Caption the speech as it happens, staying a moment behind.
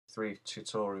3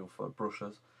 tutorial for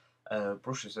brushes.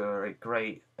 Brushes are a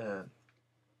great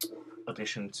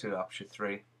addition to Aperture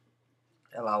 3.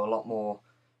 They allow a lot more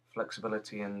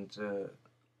flexibility and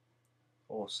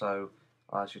also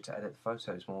allows you to edit the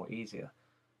photos more easier.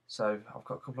 So I've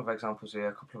got a couple of examples here,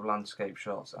 a couple of landscape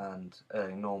shots and a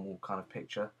normal kind of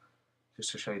picture,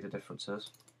 just to show you the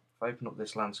differences. If I open up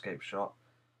this landscape shot,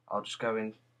 I'll just go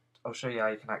in, I'll show you how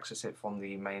you can access it from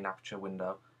the main Aperture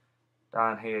window.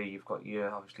 Down here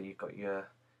obviously you've got your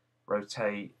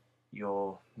rotate,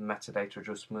 your metadata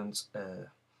adjustments,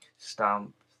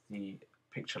 stamp, the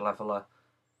picture leveler,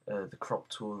 the crop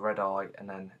tool, red eye, and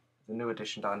then the new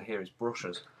addition down here is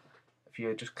brushes. If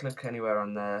you just click anywhere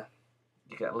on there,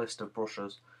 you get a list of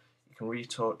brushes. You can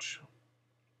retouch,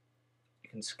 you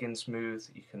can skin smooth,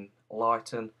 you can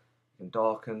lighten, you can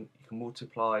darken, you can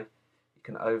multiply, you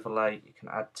can overlay, you can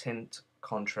add tint,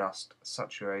 contrast,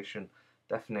 saturation,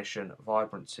 definition,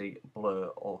 vibrancy, blur,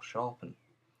 or sharpen.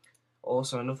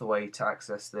 Also, another way to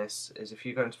access this is if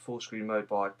you go into full screen mode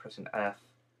by pressing F.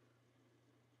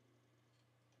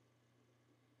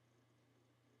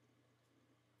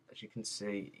 As you can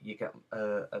see, you get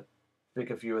a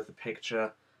bigger view of the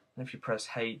picture, and if you press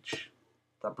H,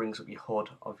 that brings up your HUD.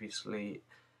 Obviously,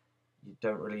 you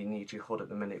don't really need your HUD at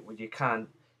the minute. Well, you can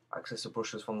access the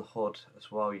brushes from the HUD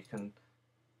as well. You can,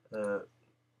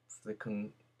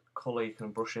 colour, you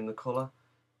can brush in the colour,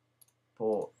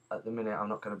 but at the minute I'm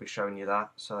not going to be showing you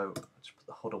that, so let's put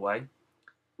the HUD away.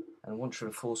 And once you're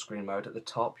in full screen mode, at the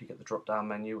top you get the drop down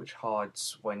menu which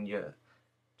hides when you're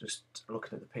just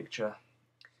looking at the picture,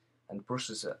 and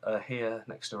brushes are here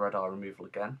next to red eye removal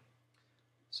again.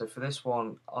 So for this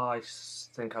one I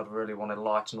think I'd really want to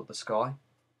lighten up the sky.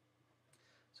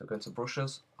 So go into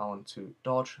brushes, I want to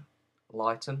dodge,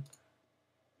 lighten,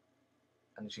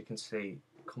 and as you can see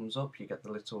it comes up, you get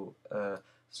the little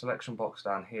selection box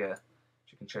down here.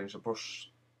 You can change the brush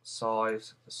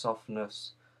size, the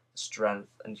softness, the strength,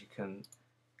 and you can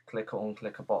click or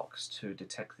unclick a box to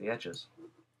detect the edges.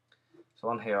 So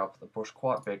on here I'll put the brush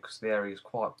quite big because the area is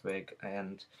quite big,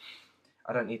 and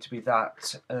I don't need to be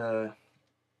that,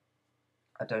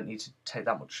 I don't need to take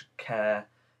that much care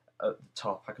at the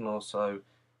top. I can also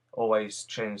always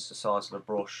change the size of the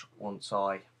brush once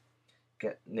I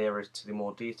get nearer to the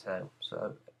more detail.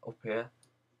 So up here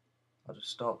I'll just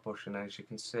start brushing, and as you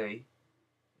can see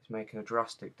it's making a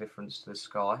drastic difference to the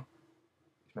sky.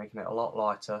 It's making it a lot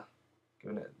lighter,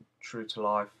 giving it true to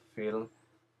life feeling.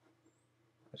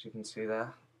 As you can see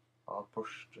there, I'll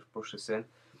just brush this in.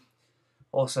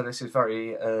 Also, this is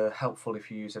very helpful if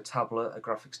you use a tablet, a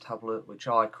graphics tablet, which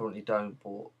I currently don't,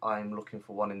 but I'm looking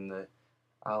for one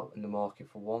out in the market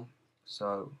for one.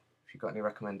 So if you've got any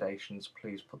recommendations,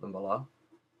 please put them below.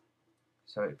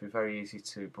 So it'd be very easy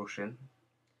to brush in.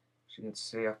 As you can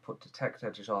see, I've put detect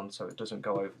edges on so it doesn't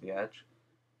go over the edge.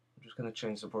 I'm just going to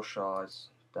change the brush size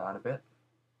down a bit.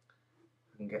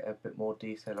 I can get a bit more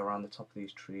detail around the top of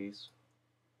these trees.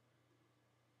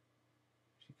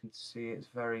 As you can see, it's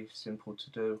very simple to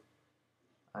do,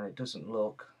 and it doesn't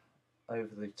look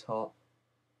over the top.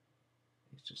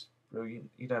 It's just brilliant.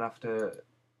 You don't have to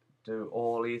do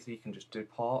all either, you can just do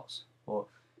parts, but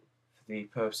for the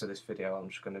purpose of this video I'm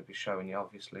just going to be showing you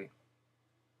obviously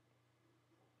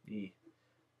the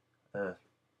other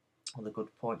good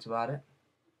points about it.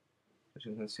 As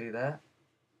you can see there,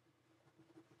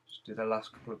 just do the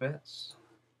last couple of bits.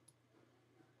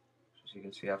 As you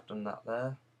can see, I've done that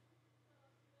there.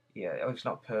 Yeah, it's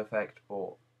not perfect,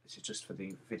 but this is just for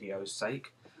the video's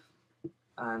sake.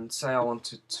 And say I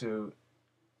wanted to,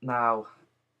 now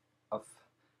I've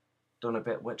done a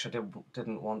bit which I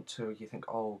didn't want to, you think,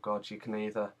 oh god, you can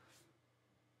either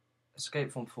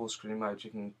escape from full screen mode, you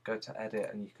can go to edit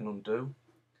and you can undo,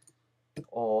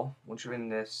 or once you're in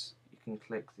this you can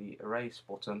click the erase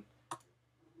button,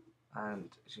 and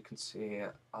as you can see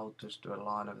here I'll just do a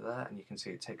line over there and you can see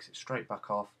it takes it straight back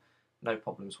off, no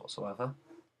problems whatsoever.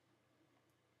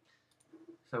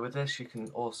 So with this you can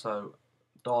also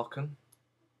darken,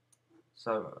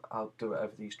 so I'll do it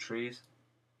over these trees.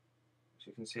 As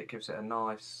you can see, it gives it a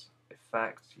nice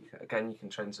effect. Again, you can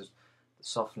change the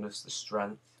softness, the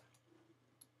strength.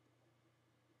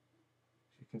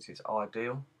 As you can see, it's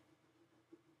ideal,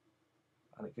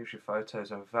 and it gives your photos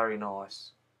a very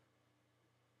nice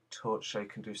touch, so you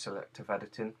can do selective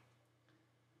editing.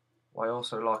 What I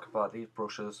also like about these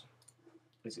brushes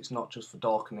is it's not just for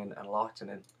darkening and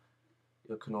lightening,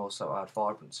 you can also add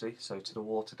vibrancy. So to the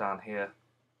water down here,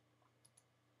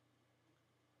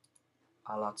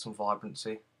 I'll add some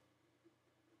vibrancy.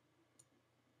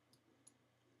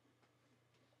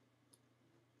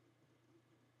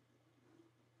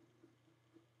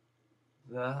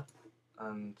 There,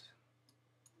 and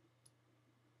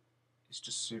it's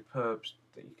just superb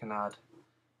that you can add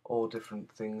all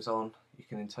different things on. You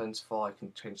can intensify, you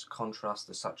can change the contrast,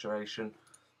 the saturation.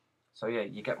 So yeah,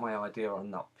 you get my idea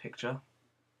on that picture.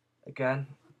 Again,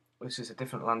 this is a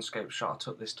different landscape shot I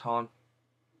took this time.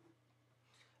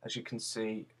 As you can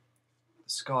see, the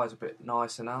sky's a bit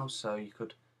nicer now, so you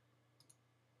could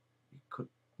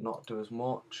not do as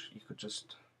much. You could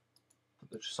just put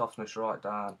the softness right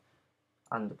down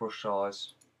and the brush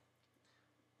size,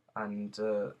 and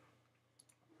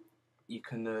you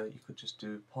could just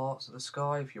do parts of the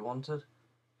sky if you wanted.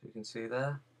 You can see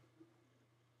there,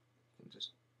 you can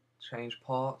just change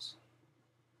parts,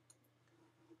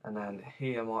 and then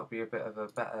here might be a bit of a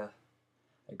better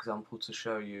example to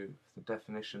show you the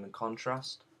definition and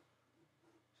contrast.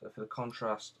 So for the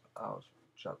contrast, I'll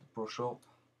jack the brush up.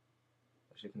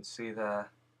 As you can see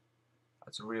there,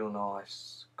 that's a real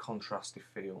nice contrasty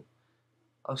feel.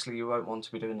 Obviously you won't want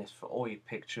to be doing this for all your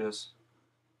pictures.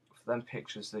 For them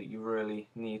pictures that you really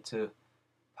need to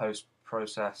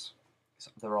post-process,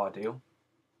 they're ideal.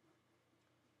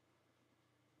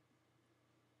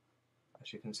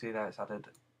 As you can see there, it's added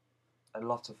a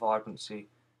lot of vibrancy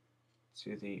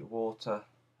to the water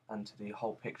and to the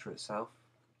whole picture itself.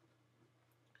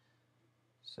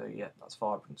 So yeah, that's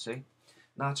vibrancy.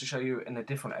 Now to show you in a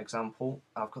different example,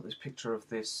 I've got this picture of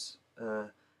this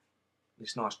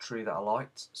this nice tree that I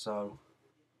liked. So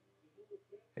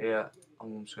here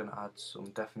I'm just going to add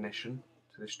some definition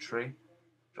to this tree.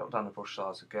 Drop down the brush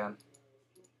size again.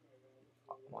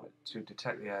 I want it to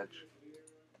detect the edge.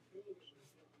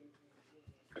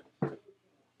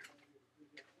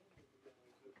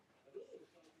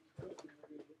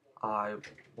 I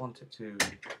want it to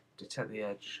detect the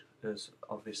edge, as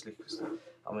obviously because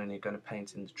I'm only going to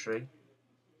paint in the tree.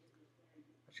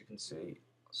 As you can see,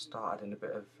 I'll start adding a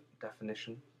bit of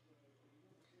definition.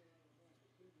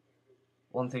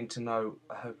 One thing to note,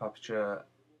 I hope Aperture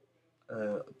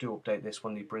do update this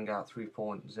when they bring out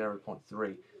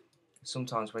 3.0.3.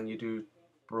 Sometimes when you do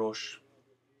brush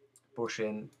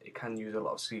in, it can use a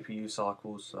lot of CPU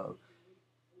cycles, so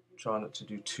try not to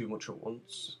do too much at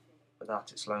once. With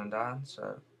that, it's slowing down. So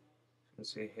you can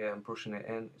see here, I'm brushing it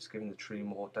in, it's giving the tree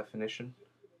more definition.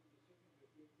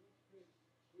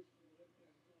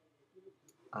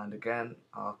 And again,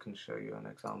 I can show you an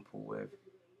example with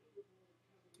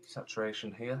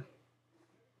saturation here.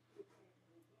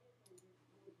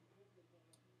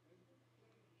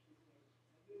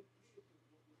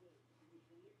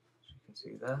 As you can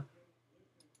see there.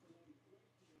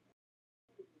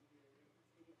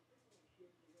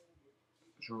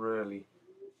 It's really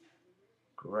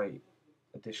great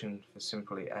addition for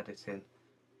simply editing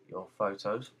your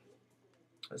photos.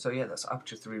 So yeah, that's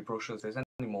Aperture 3 brushes. If there's any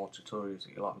more tutorials that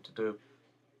you'd like me to do,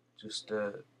 just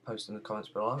post in the comments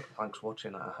below. Thanks for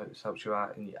watching, and I hope this helps you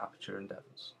out in your Aperture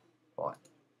endeavours. Bye.